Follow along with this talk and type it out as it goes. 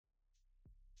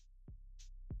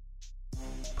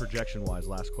projection wise,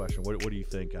 last question. What do you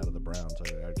think out of the Browns?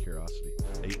 Out of curiosity,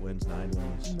 8 wins, 9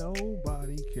 wins.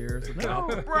 Nobody cares about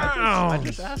No, Browns. I'm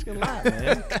just asking that,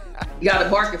 man. You got to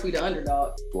bark if we the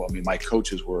underdog. Well, I mean, my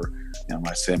coaches were,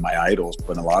 I say my idols,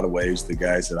 but in a lot of ways, the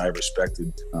guys that I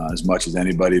respected as much as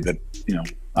anybody that,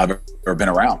 I've ever been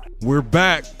around. We're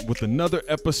back with another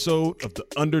episode of the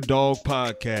Underdog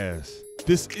Podcast.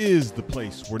 This is the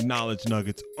place where knowledge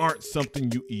nuggets aren't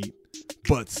something you eat,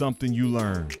 but something you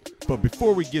learn. But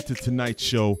before we get to tonight's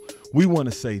show, we want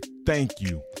to say thank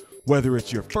you. Whether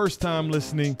it's your first time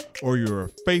listening or you're a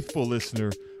faithful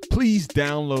listener, please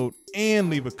download and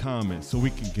leave a comment so we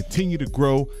can continue to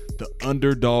grow the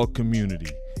Underdog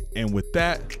community. And with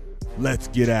that, let's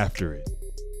get after it.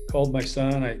 Called my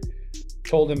son. I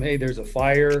told him, hey, there's a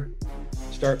fire.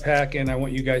 Start packing. I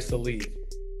want you guys to leave.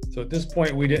 So at this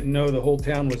point, we didn't know the whole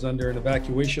town was under an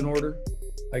evacuation order.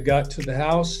 I got to the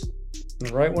house,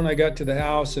 and right when I got to the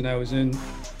house and I was in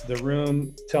the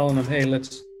room telling them, hey,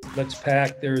 let's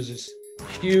pack, there was this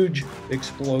huge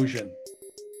explosion,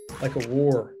 like a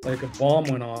war, like a bomb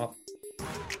went off.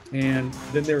 And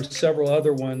then there were several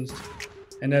other ones.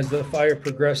 And as the fire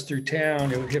progressed through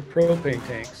town, it would hit propane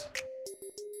tanks.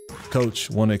 Coach,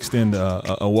 want to extend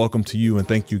a welcome to you and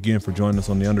thank you again for joining us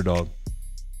on the Underdog.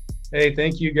 Hey,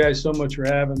 thank you guys so much for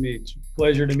having me. It's a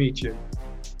pleasure to meet you.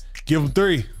 Give them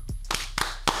 3.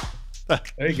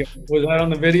 There you go. Was that on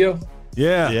the video?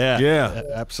 Yeah.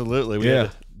 Absolutely. We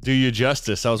had to do you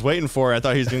justice. I was waiting for it. I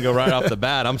thought he was going to go right off the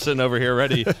bat. I'm sitting over here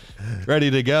ready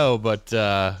to go. But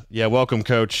welcome,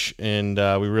 Coach. And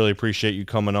we really appreciate you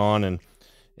coming on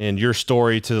and your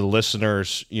story to the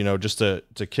listeners. Just to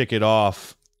kick it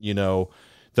off.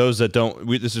 Those that don't,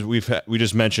 we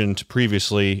just mentioned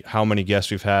previously how many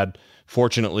guests we've had,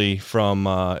 fortunately, from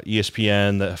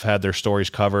ESPN that have had their stories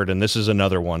covered, and this is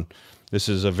another one. This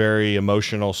is a very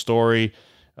emotional story,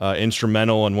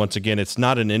 instrumental, and once again, it's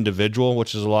not an individual,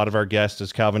 which is a lot of our guests,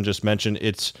 as Calvin just mentioned.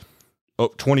 It's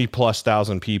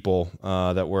 20,000+ people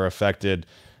that were affected,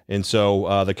 and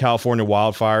so the California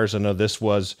wildfires. I know this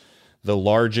was the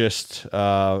largest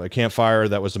campfire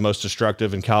that was the most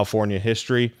destructive in California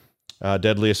history.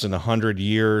 Deadliest in 100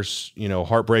 years,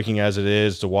 heartbreaking as it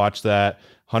is to watch that.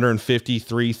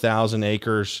 153,000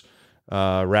 acres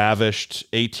ravished,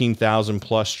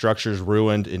 18,000+ structures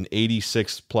ruined, and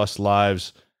 86+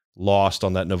 lives lost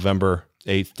on that November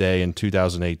 8th day in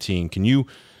 2018. Can you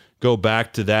go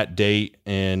back to that date?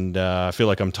 And I feel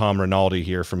like I'm Tom Rinaldi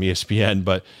here from ESPN,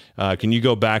 but can you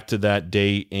go back to that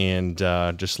date and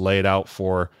just lay it out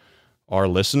for our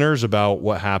listeners about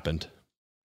what happened?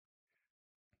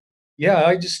 Yeah,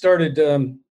 I just started.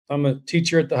 I'm a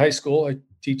teacher at the high school. I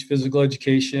teach physical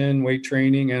education, weight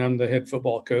training, and I'm the head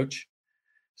football coach.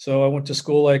 So I went to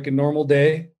school like a normal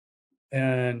day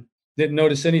and didn't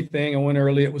notice anything. I went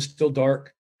early. It was still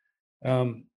dark.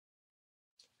 Went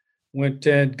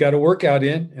and got a workout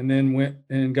in and then went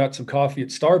and got some coffee at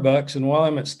Starbucks. And while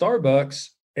I'm at Starbucks,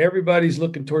 everybody's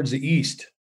looking towards the east.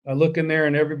 I look in there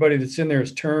and everybody that's in there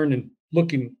is turned and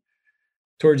looking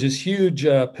towards this huge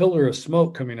pillar of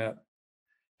smoke coming up.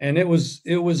 And it was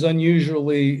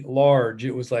unusually large.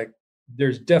 It was like,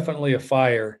 there's definitely a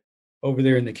fire over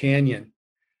there in the canyon.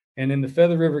 And in the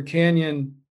Feather River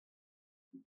Canyon,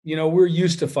 we're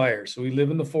used to fires. So we live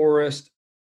in the forest.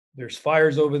 There's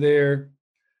fires over there.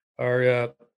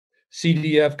 Our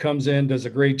CDF comes in, does a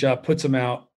great job, puts them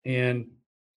out, and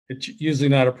it's usually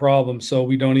not a problem. So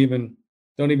we don't even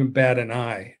bat an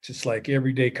eye. It's just like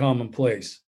everyday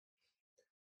commonplace.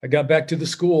 I got back to the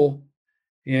school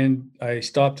and I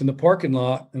stopped in the parking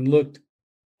lot and looked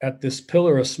at this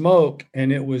pillar of smoke,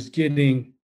 and it was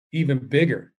getting even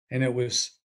bigger. And it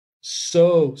was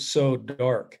so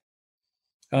dark.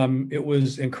 It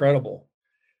was incredible.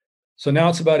 So now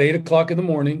it's about 8:00 in the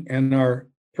morning, and our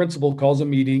principal calls a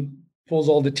meeting, pulls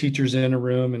all the teachers in a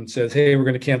room and says, hey, we're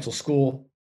going to cancel school.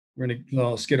 We're going to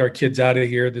let's get our kids out of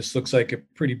here. This looks like a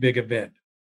pretty big event.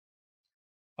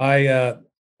 I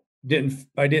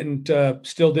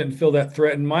still didn't feel that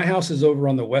threatened. My house is over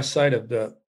on the west side of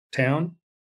the town.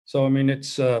 So, I mean,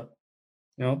 it's, 5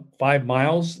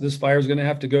 miles. This fire is going to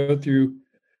have to go through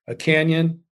a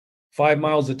canyon, 5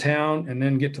 miles of town, and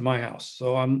then get to my house.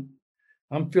 So I'm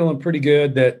feeling pretty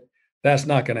good that that's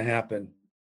not going to happen.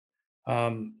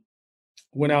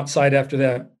 Went outside after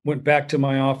that, went back to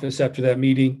my office after that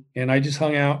meeting, and I just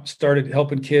hung out, started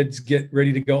helping kids get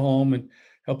ready to go home and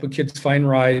helping kids find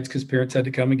rides because parents had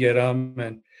to come and get them,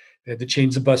 and they had to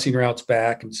change the busing routes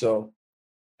back. And so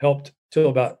helped till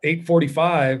about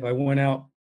 8:45. I went out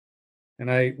and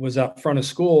I was out front of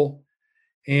school,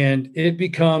 and it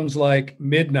becomes like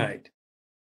midnight.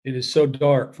 It is so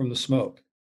dark from the smoke.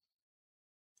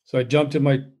 So I jumped in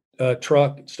my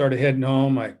truck, started heading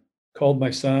home. I called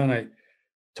my son. I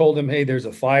told him, hey, there's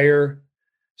a fire.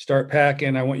 Start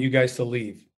packing. I want you guys to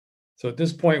leave. So at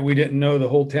this point, we didn't know the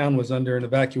whole town was under an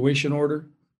evacuation order.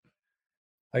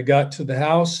 I got to the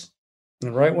house,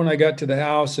 and right when I got to the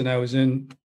house and I was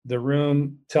in the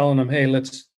room telling them, hey,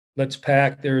 let's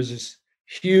pack, there was this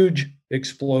huge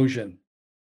explosion,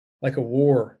 like a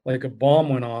war, like a bomb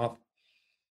went off.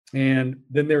 And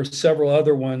then there were several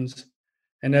other ones.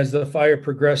 And as the fire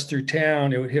progressed through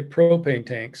town, it would hit propane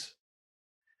tanks.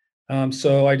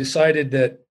 So I decided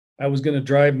that I was going to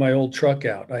drive my old truck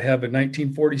out. I have a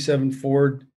 1947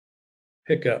 Ford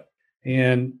pickup,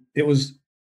 and it was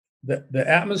the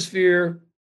atmosphere.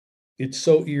 It's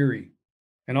so eerie.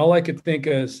 And all I could think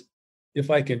is, if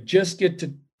I can just get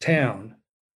to town,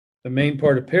 the main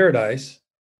part of Paradise,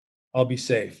 I'll be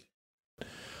safe.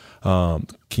 Can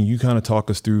you kind of talk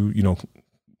us through,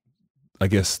 I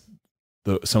guess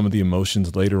some of the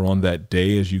emotions later on that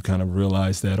day as you kind of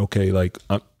realize that, okay, like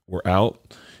we're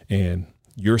out and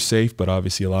you're safe, but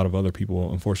obviously a lot of other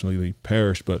people unfortunately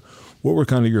perished. But what were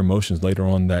kind of your emotions later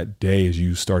on that day as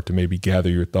you start to maybe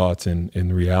gather your thoughts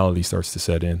and reality starts to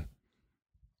set in?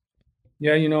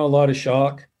 Yeah, a lot of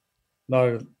shock, a lot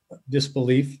of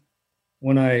disbelief.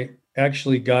 When I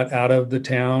actually got out of the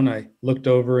town, I looked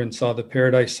over and saw the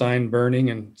Paradise sign burning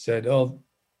and said, oh,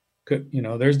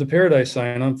 there's the Paradise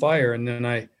sign on fire. And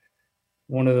then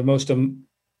one of the most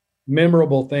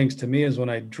memorable things to me is when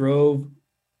I drove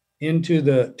into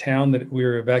the town that we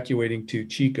were evacuating to,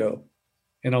 Chico,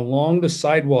 and along the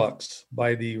sidewalks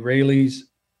by the Rayleigh's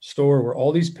store were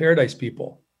all these Paradise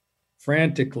people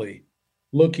frantically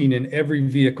looking in every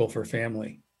vehicle for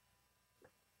family.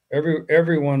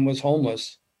 Everyone was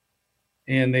homeless,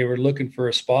 and they were looking for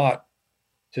a spot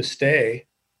to stay.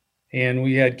 And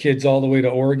we had kids all the way to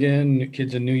Oregon,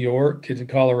 kids in New York, kids in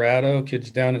Colorado, kids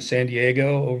down in San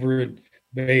Diego, over in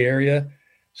the Bay Area.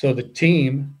 So the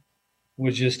team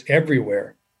was just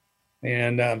everywhere.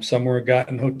 And some were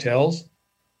gotten hotels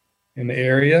in the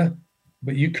area,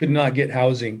 but you could not get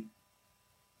housing.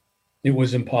 It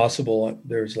was impossible.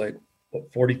 There's like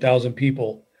 40,000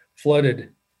 people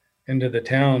flooded into the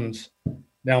towns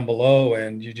down below,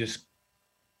 and you just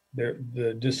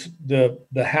the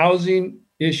housing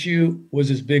issue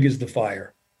was as big as the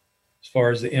fire as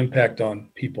far as the impact on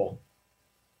people.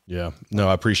 Yeah, no,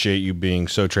 I appreciate you being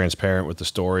so transparent with the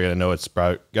story. I know it's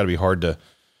got to be hard to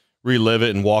relive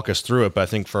it and walk us through it, but I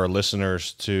think for our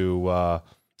listeners to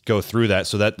go through that,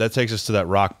 so that takes us to that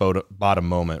rock bottom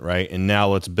moment, right? And now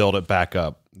let's build it back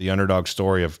up. The underdog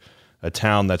story of a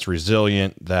town that's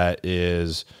resilient, that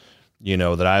is,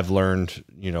 that I've learned,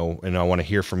 and I want to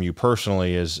hear from you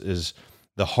personally is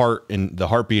the heart and the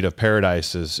heartbeat of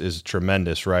Paradise is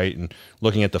tremendous, right? And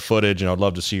looking at the footage, and I'd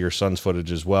love to see your son's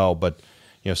footage as well, but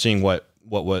seeing what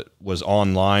was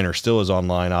online or still is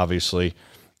online, obviously,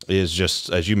 is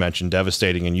just, as you mentioned,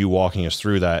 devastating. And you walking us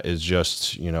through that is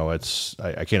just,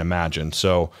 I can't imagine.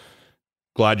 So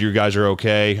glad you guys are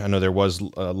okay. I know there was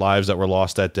lives that were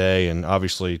lost that day, and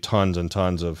obviously tons and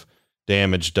tons of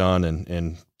damage done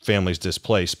and families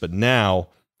displaced. But now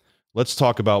let's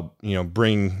talk about,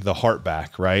 bring the heart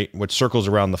back, right? What circles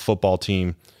around the football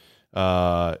team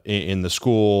in the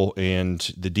school and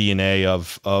the DNA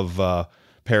of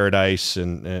Paradise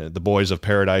and the boys of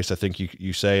Paradise, I think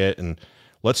you say it. And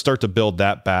let's start to build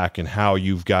that back and how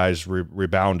you guys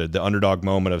rebounded. The underdog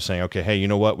moment of saying, okay, hey, you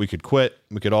know what? We could quit.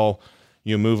 We could all,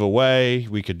 move away.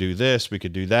 We could do this. We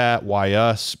could do that. Why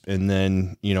us? And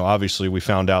then, obviously we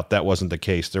found out that wasn't the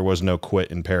case. There was no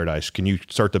quit in Paradise. Can you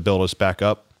start to build us back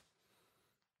up?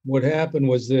 What happened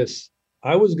was this.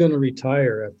 I was going to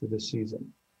retire after this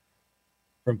season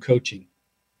from coaching.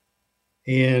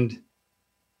 And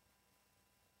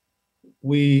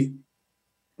we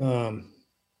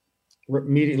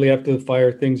immediately after the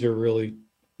fire, things are really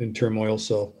in turmoil.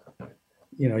 So,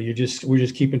 we're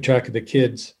just keeping track of the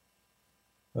kids.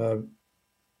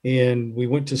 And we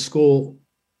went to school.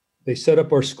 They set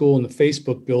up our school in the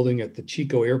Facebook building at the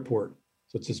Chico airport.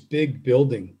 So it's this big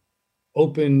building,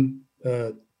 open,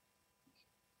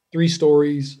 3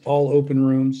 stories, all open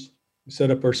rooms. We set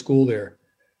up our school there.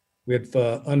 We had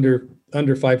under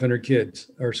 500 kids.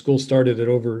 Our school started at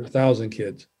over 1,000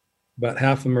 kids. About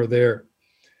half of them are there.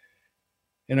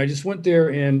 And I just went there,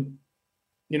 and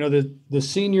the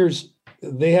seniors,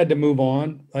 they had to move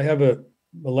on. I have the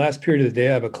last period of the day,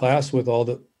 I have a class with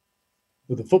the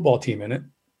football team in it,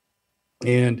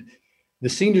 and the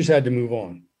seniors had to move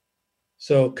on.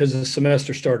 So because the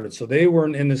semester started, so they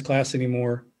weren't in this class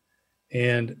anymore,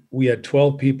 and we had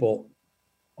 12 people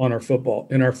in our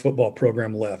football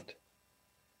program left.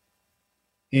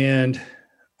 And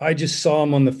I just saw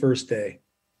him on the first day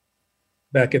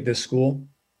back at this school.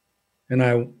 And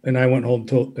I went home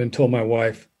and told my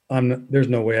wife, there's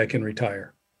no way I can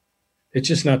retire. It's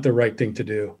just not the right thing to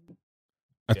do.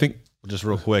 I think just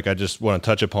real quick, I just want to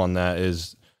touch upon that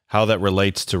is how that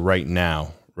relates to right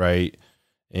now. Right.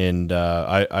 And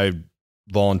I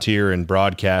volunteer and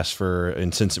broadcast we're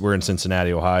in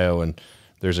Cincinnati, Ohio, and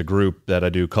there's a group that I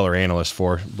do color analyst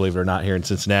for, believe it or not, here in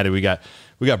Cincinnati. We got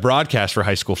broadcast for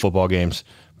high school football games.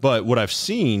 But what I've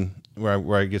seen where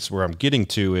I'm getting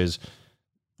to is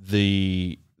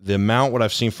the amount what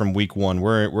I've seen from week 1.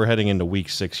 We're heading into week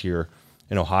 6 here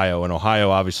in Ohio. And Ohio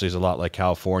obviously is a lot like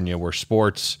California, where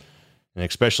sports and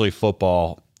especially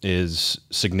football is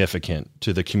significant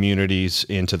to the communities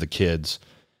and to the kids.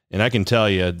 And I can tell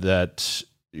you that,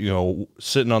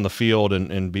 sitting on the field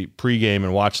and be pregame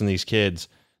and watching these kids,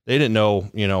 they didn't know,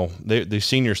 the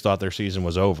seniors thought their season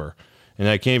was over. And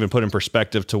I can't even put in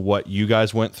perspective to what you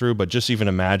guys went through, but just even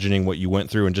imagining what you went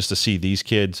through and just to see these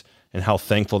kids and how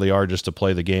thankful they are just to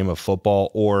play the game of football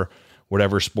or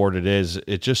whatever sport it is,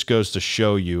 it just goes to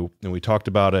show you, and we talked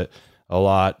about it a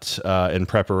lot in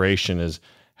preparation, is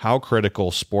how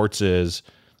critical sports is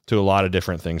to a lot of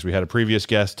different things. We had a previous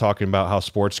guest talking about how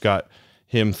sports got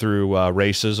him through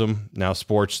racism, now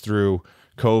sports through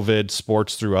COVID,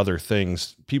 sports through other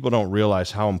things. People don't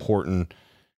realize how important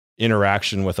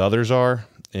interaction with others are.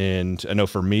 And I know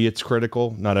for me, it's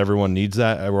critical. Not everyone needs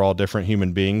that. We're all different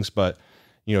human beings, but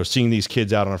seeing these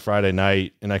kids out on a Friday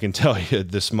night, and I can tell you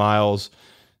the smiles,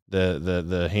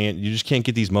 the hand, you just can't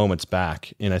get these moments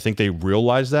back. And I think they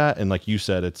realize that. And like you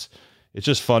said, it's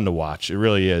just fun to watch. It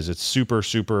really is. It's super,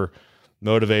 super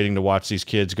motivating to watch these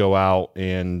kids go out,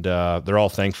 and they're all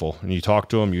thankful. And you talk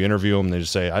to them, you interview them, and they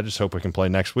just say, I just hope we can play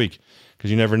next week, because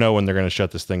you never know when they're going to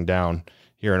shut this thing down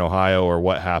here in Ohio or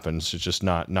what happens. It's just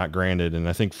not granted. And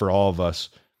I think for all of us,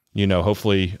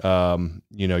 hopefully,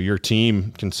 your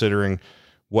team, considering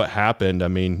what happened, I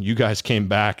mean, you guys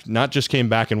not just came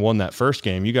back and won that first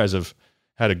game. You guys have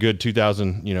had a good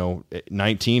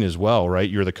 2019 as well, right?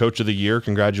 You're the coach of the year.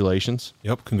 Congratulations.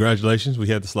 Yep. Congratulations. We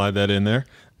had to slide that in there.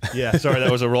 Yeah. Sorry.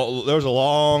 That was a roll. There was a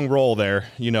long roll there.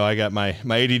 I got my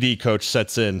ADD coach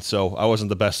sets in, so I wasn't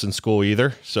the best in school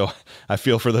either. So I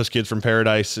feel for those kids from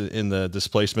Paradise in the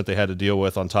displacement they had to deal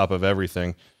with on top of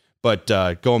everything. But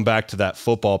going back to that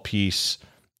football piece,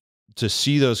 to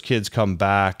see those kids come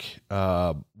back,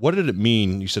 what did it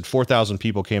mean? You said 4,000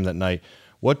 people came that night.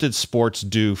 What did sports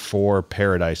do for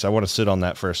Paradise? I want to sit on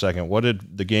that for a second. What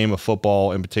did the game of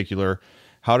football in particular,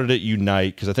 how did it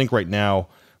unite? Because I think right now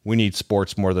we need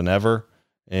sports more than ever,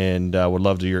 and would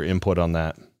love to hear your input on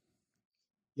that.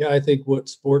 Yeah, I think what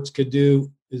sports could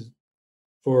do is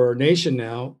for our nation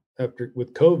now,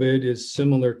 with COVID, is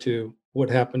similar to what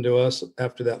happened to us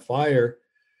after that fire.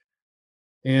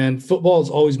 And football has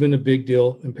always been a big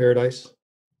deal in Paradise.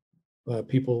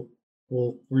 People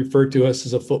will refer to us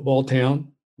as a football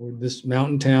town. We're this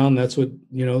mountain town. That's what,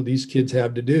 these kids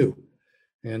have to do.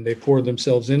 And they pour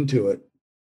themselves into it.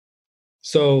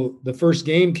 So the first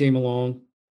game came along,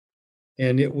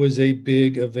 and it was a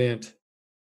big event.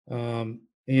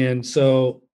 And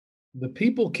so the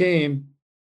people came,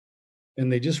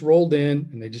 and they just rolled in,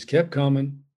 and they just kept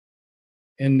coming.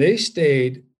 And they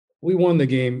stayed. We won the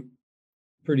game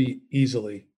pretty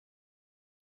easily.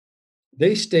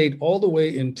 They stayed all the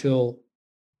way until,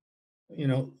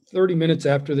 30 minutes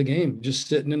after the game, just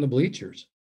sitting in the bleachers,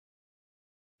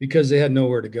 because they had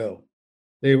nowhere to go.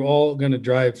 They were all going to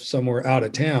drive somewhere out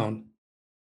of town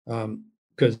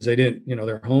because they didn't,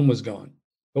 their home was gone.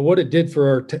 But what it did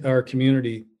for our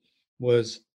community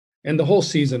was, and the whole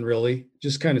season really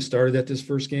just kind of started at this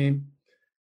first game,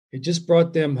 it just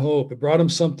brought them hope. It brought them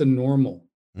something normal.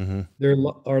 Mm-hmm.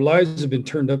 Our lives have been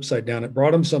turned upside down. It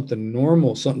brought them something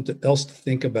normal, something else to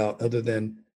think about other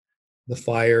than the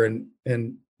fire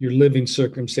and your living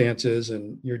circumstances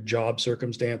and your job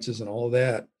circumstances and all of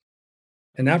that.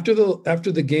 And after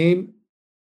the game,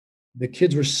 the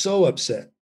kids were so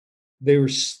upset. They were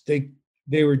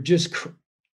just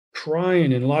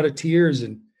crying and a lot of tears.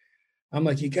 And I'm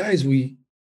like, you guys, we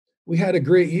had a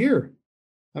great year.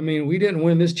 I mean, we didn't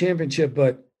win this championship,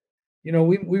 but we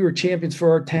were champions for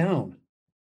our town.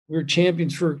 We were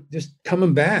champions for just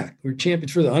coming back. We were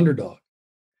champions for the underdog.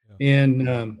 Yeah.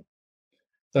 And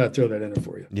thought I'd throw that in there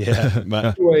for you.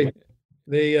 Yeah.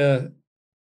 Anyway,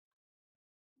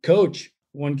 Coach,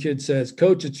 one kid says,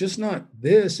 Coach, it's just not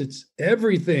this, it's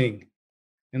everything.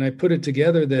 And I put it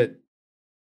together that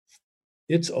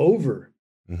it's over.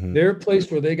 Mm-hmm. Their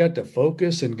place where they got to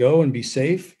focus and go and be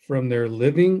safe from their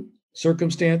living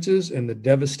circumstances and the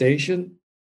devastation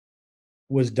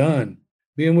was done.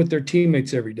 Being with their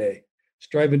teammates every day,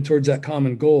 striving towards that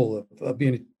common goal of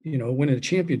being, winning a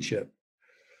championship,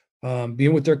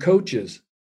 being with their coaches.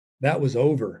 That was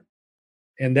over.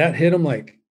 And that hit them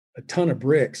like a ton of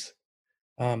bricks.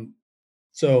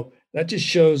 So that just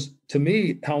shows to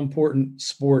me how important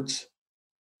sports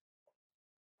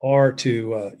are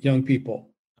to young people.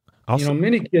 Also,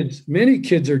 Many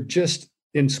kids are just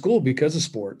in school because of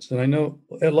sports. And I know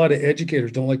a lot of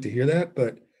educators don't like to hear that,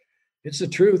 but it's the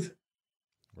truth.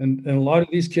 And a lot of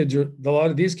these kids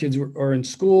are in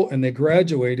school and they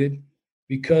graduated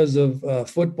because of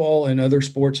football and other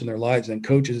sports in their lives and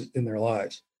coaches in their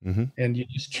lives. Mm-hmm. And you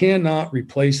just cannot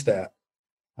replace that.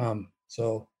 And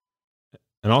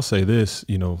I'll say this,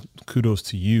 kudos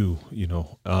to you,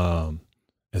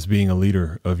 as being a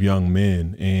leader of young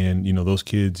men, and, those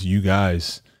kids, you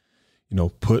guys,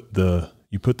 put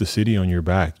the city on your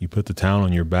back, you put the town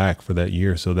on your back for that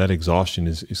year. So that exhaustion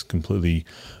is completely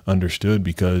understood,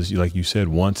 because like you said,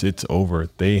 once it's over,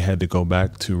 they had to go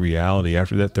back to reality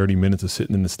after that 30 minutes of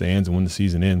sitting in the stands and when the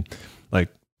season in, like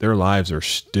their lives are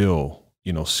still,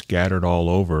 scattered all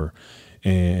over.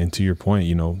 And to your point,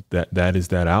 that is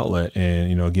that outlet.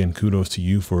 And, again, kudos to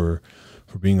you for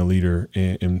being a leader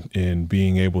and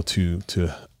being able to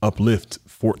uplift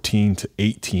 14 to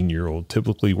 18-year-old.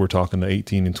 Typically, we're talking to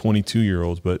 18 and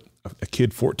 22-year-olds, but a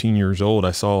kid 14 years old,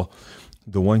 I saw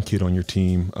the one kid on your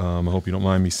team, I hope you don't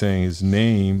mind me saying his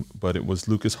name, but it was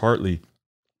Lucas Hartley,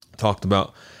 talked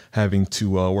about having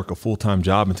to work a full-time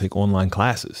job and take online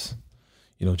classes,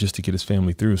 just to get his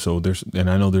family through. So and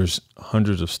I know there's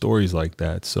hundreds of stories like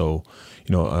that. So,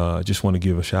 I just want to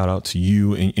give a shout out to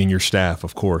you and your staff,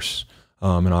 of course.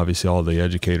 And obviously all the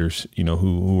educators,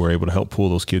 who were able to help pull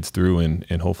those kids through,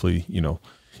 and hopefully,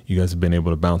 you guys have been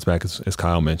able to bounce back as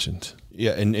Kyle mentioned.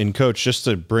 Yeah. And coach, just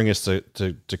to bring us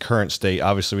to current state,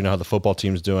 obviously we know how the football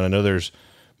team's doing. I know there's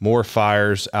more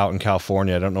fires out in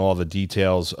California. I don't know all the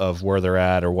details of where they're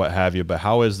at or what have you, but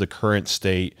how is the current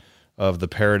state of the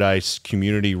Paradise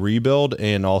community rebuild?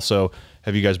 And also,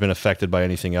 have you guys been affected by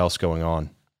anything else going on?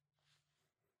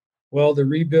 Well, the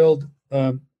rebuild,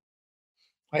 I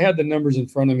had the numbers in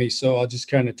front of me, so I'll just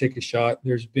kind of take a shot.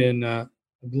 There's been, I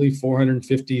believe,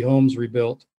 450 homes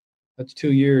rebuilt. That's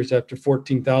 2 years after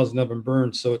 14,000 of them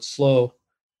burned. So it's slow.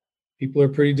 People are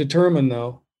pretty determined,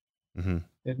 though. Mm-hmm.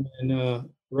 And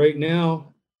right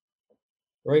now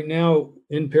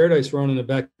in Paradise, we're on an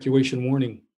evacuation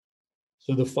warning.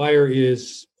 So the fire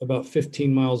is about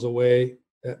 15 miles away.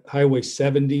 Highway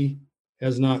 70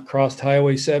 has not crossed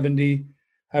Highway 70.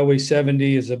 Highway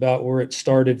 70 is about where it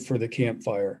started for the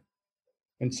campfire.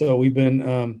 And so we've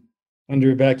been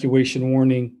under evacuation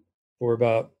warning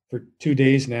for 2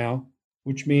 days now,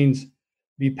 which means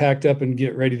be packed up and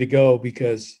get ready to go,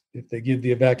 because if they give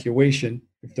the evacuation,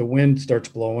 if the wind starts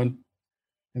blowing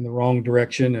in the wrong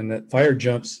direction and that fire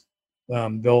jumps,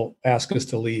 they'll ask us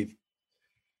to leave.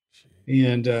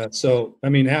 And so, I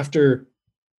mean, after,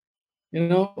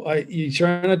 you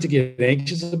try not to get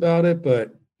anxious about it,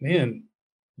 but man,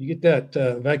 you get that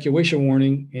evacuation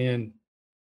warning and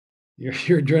your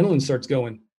adrenaline starts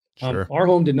going. Sure. Our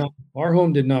home did not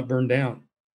burn down.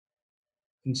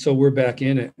 And so we're back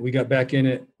in it. We got back in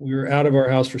it. We were out of our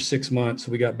house for 6 months.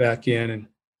 We got back in and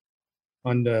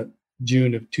on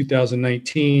June of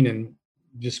 2019 and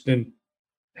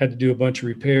had to do a bunch of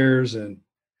repairs, and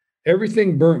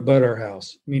everything burnt but our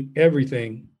house. I mean,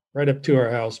 everything right up to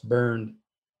our house burned.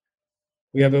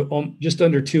 We have just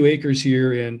under 2 acres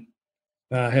here, and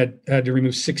had to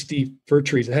remove 60 fir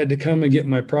trees. I had to come and get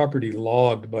my property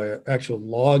logged by an actual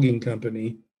logging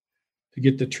company to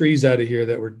get the trees out of here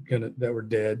that were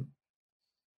dead,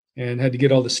 and had to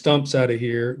get all the stumps out of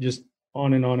here, just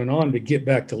on and on and on to get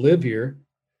back to live here.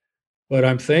 But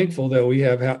I'm thankful that we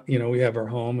have our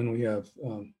home and we have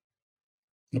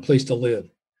a place to live.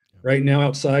 Right now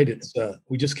outside,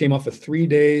 we just came off a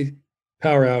 3-day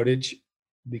power outage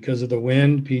because of the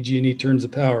wind. PG&E turns the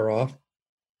power off,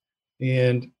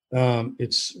 and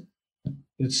it's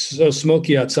so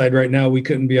smoky outside right now. We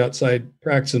couldn't be outside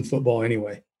practicing football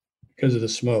anyway because of the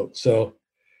smoke. So,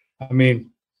 I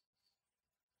mean,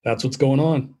 that's what's going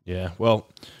on. Yeah. Well,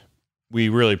 we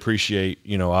really appreciate,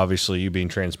 obviously you being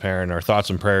transparent. Our thoughts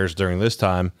and prayers during this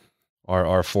time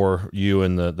are for you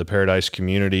and the Paradise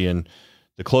community. And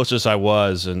the closest I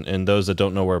was, and those that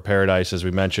don't know where Paradise, as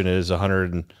we mentioned, is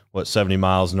 170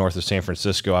 miles north of San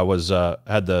Francisco. I was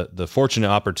had the fortunate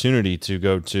opportunity to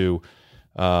go to,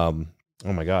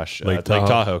 Lake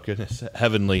Tahoe. Goodness,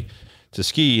 heavenly, to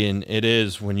ski. And it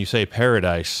is, when you say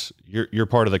Paradise, your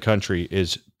part of the country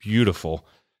is beautiful.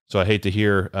 So I hate to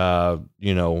hear, the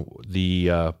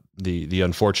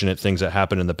unfortunate things that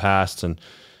happened in the past and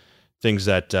things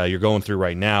that you're going through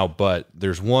right now. But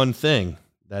there's one thing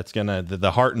That's gonna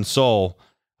the heart and soul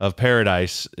of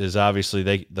Paradise is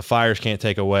obviously the Fires can't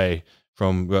take away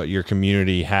from what your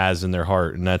community has in their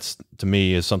heart, and that's, to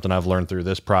me, is something I've learned through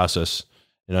this process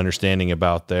and understanding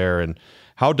about there. And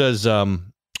how does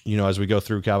as we go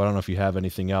through, Cal, I don't know if you have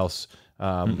anything else.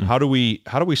 How do we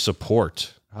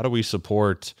support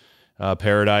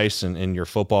Paradise and your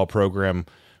football program?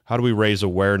 How do we raise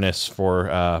awareness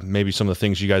for maybe some of the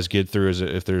things you guys get through? Is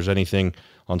if there's anything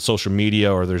on social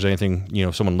media, or there's anything,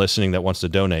 someone listening that wants to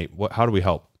donate, how do we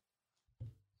help?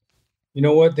 You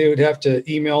know what? They would have to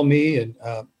email me, and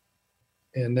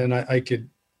then I could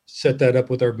set that up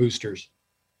with our boosters.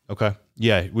 Okay.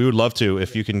 Yeah, we would love to.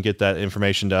 If you can get that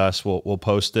information to us, we'll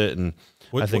post it. And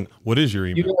what is your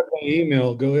email? You have my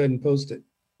email. Go ahead and post it.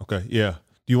 Okay. Yeah.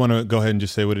 Do you want to go ahead and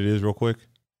just say what it is real quick?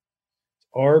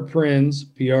 Prinz,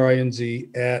 Prinz,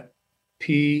 at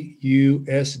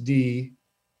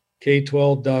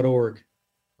pusdk12.org.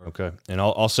 Okay. And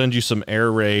I'll send you some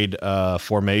air raid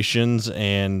formations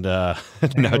and no,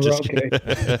 just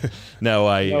okay.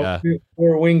 No,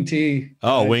 we're wing T.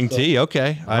 Wing T.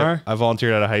 Okay. Right. I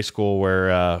volunteered at a high school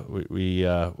where we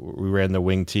ran the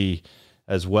wing T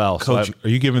as well. Coach, so are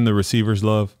you giving the receivers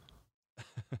love?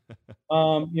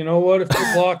 You know what? If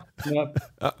they block,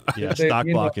 stock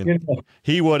blocking.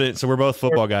 He wouldn't. So we're both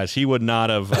football guys. He would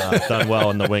not have done well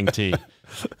in the wing T.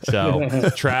 So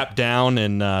trap down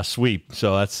and sweep.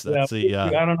 So that's the.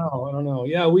 I don't know.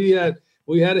 Yeah, we had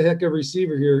a heck of a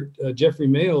receiver here. Jeffrey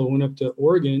Mayo went up to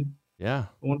Oregon. Yeah,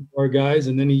 one of our guys,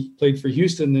 and then he played for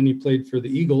Houston. Then he played for the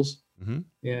Eagles,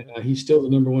 and he's still the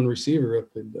number one receiver up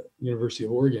at the University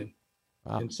of Oregon.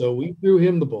 Wow. And so we threw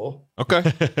him the ball. Okay.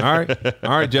 All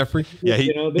right, Jeffrey. Yeah,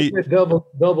 they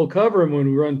double cover him when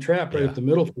we run trap right up the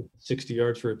middle for 60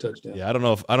 yards for a touchdown. Yeah, I don't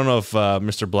know if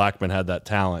Mr. Blackman had that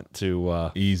talent to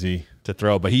easy to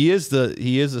throw, but he is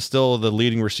still the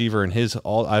leading receiver in his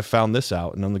all. I found this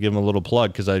out, and I'm gonna give him a little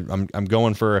plug because I'm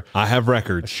going for. I have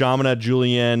records. Chaminade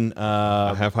Julienne.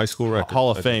 I have high school record.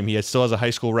 Hall of Fame. He still has a high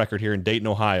school record here in Dayton,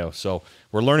 Ohio. So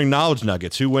we're learning knowledge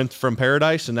nuggets. Who went from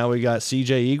Paradise, and now we got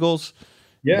CJ Eagles.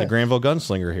 Yeah, the Granville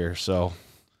Gunslinger here. So,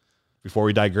 before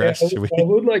we digress, I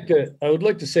would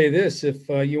like to say this. If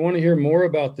you want to hear more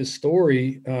about this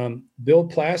story, Bill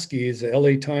Plaskey is a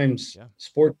LA Times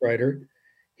sports writer.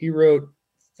 He wrote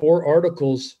 4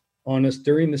 articles on us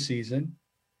during the season.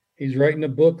 He's writing a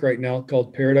book right now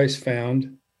called Paradise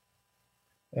Found,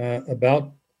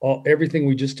 about everything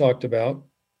we just talked about.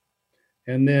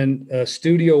 And then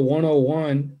Studio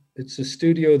 101. It's a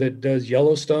studio that does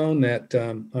Yellowstone. That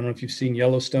I don't know if you've seen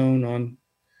Yellowstone on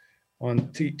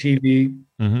TV.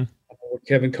 With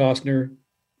Kevin Costner.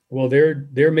 Well,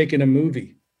 they're making a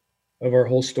movie of our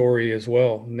whole story as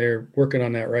well, and they're working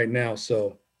on that right now.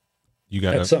 So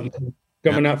that's something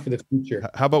coming out for the future.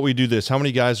 How about we do this? How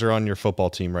many guys are on your football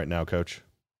team right now, Coach?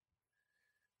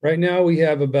 Right now, we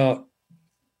have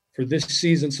for this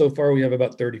season so far, we have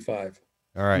about 35.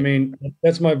 All right. I mean,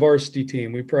 that's my varsity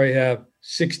team. We probably have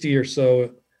 60 or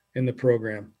so in the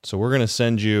program. So we'll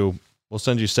send you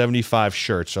 75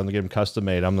 shirts. I'm going to get them custom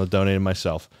made. I'm going to donate them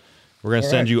myself. We're going to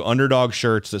send you underdog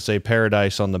shirts that say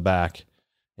Paradise on the back,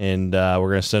 and we're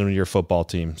going to send them to your football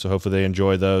team. So hopefully they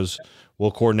enjoy those.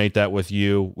 We'll coordinate that with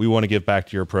you. We want to give back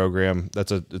to your program.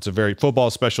 It's a very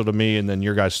football special to me, and then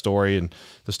your guys' story and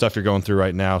the stuff you're going through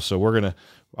right now. So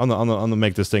I'm gonna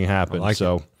make this thing happen.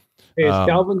 Hey, is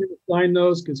Calvin going to sign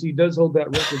those? Because he does hold that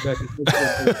record back.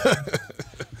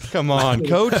 Come on,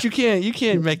 Coach. You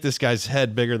can't make this guy's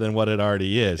head bigger than what it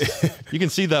already is. You can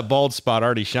see that bald spot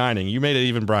already shining. You made it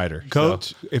even brighter.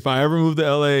 Coach, if I ever move to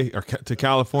LA or to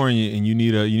California and you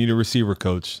need a receiver,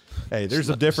 Coach. Hey, there's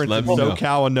a difference in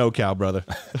SoCal and NoCal, brother.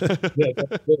 Yeah,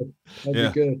 that's good.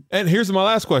 That'd be good. And here's my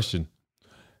last question.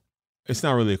 It's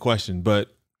not really a question,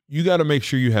 but you got to make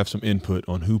sure you have some input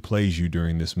on who plays you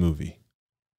during this movie.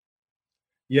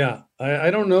 Yeah, I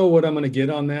don't know what I'm going to get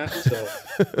on that, so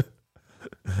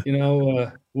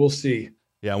we'll see.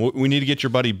 Yeah, we need to get your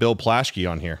buddy Bill Plaschke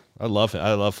on here. I love him.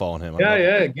 I love following him.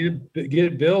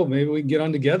 Get Bill. Maybe we can get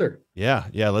on together. Yeah.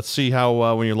 Let's see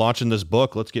how when you're launching this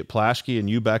book, let's get Plaschke and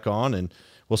you back on, and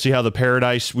we'll see how the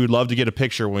Paradise. We'd love to get a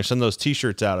picture when we send those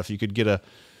T-shirts out. If you could get a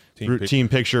team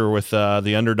picture with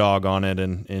the underdog on it,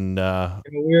 and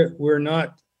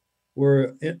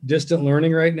we're distant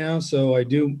learning right now, so I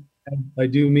do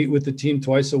meet with the team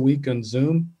twice a week on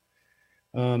Zoom.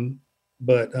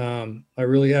 But I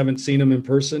really haven't seen them in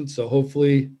person. So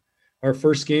hopefully our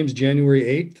first game's January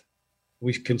 8th.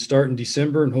 We can start in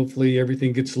December, and hopefully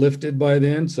everything gets lifted by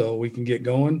then so we can get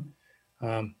going.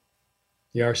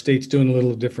 Our state's doing a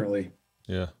little differently.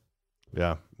 Yeah.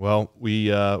 Well, we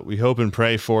hope and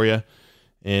pray for you.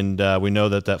 And we know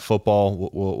that football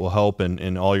will help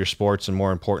in all your sports, and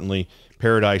more importantly,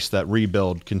 Paradise, that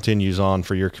rebuild continues on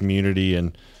for your community,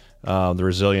 and the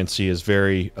resiliency is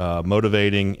very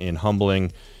motivating and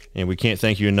humbling. And we can't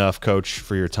thank you enough, Coach,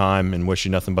 for your time, and wish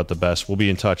you nothing but the best. We'll be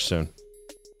in touch soon.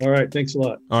 All right. Thanks a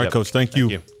lot. All right, Coach. Thank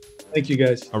you. Thank you,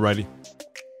 guys. All righty.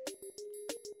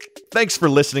 Thanks for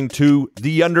listening to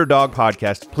the Underdog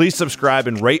Podcast. Please subscribe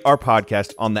and rate our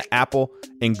podcast on the Apple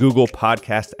and Google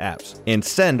podcast apps, and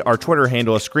send our Twitter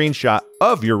handle a screenshot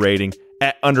of your rating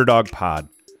at Underdog Pod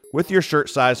with your shirt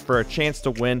size for a chance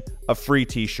to win a free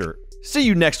t-shirt. See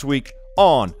you next week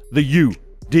on the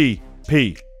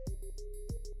UDP.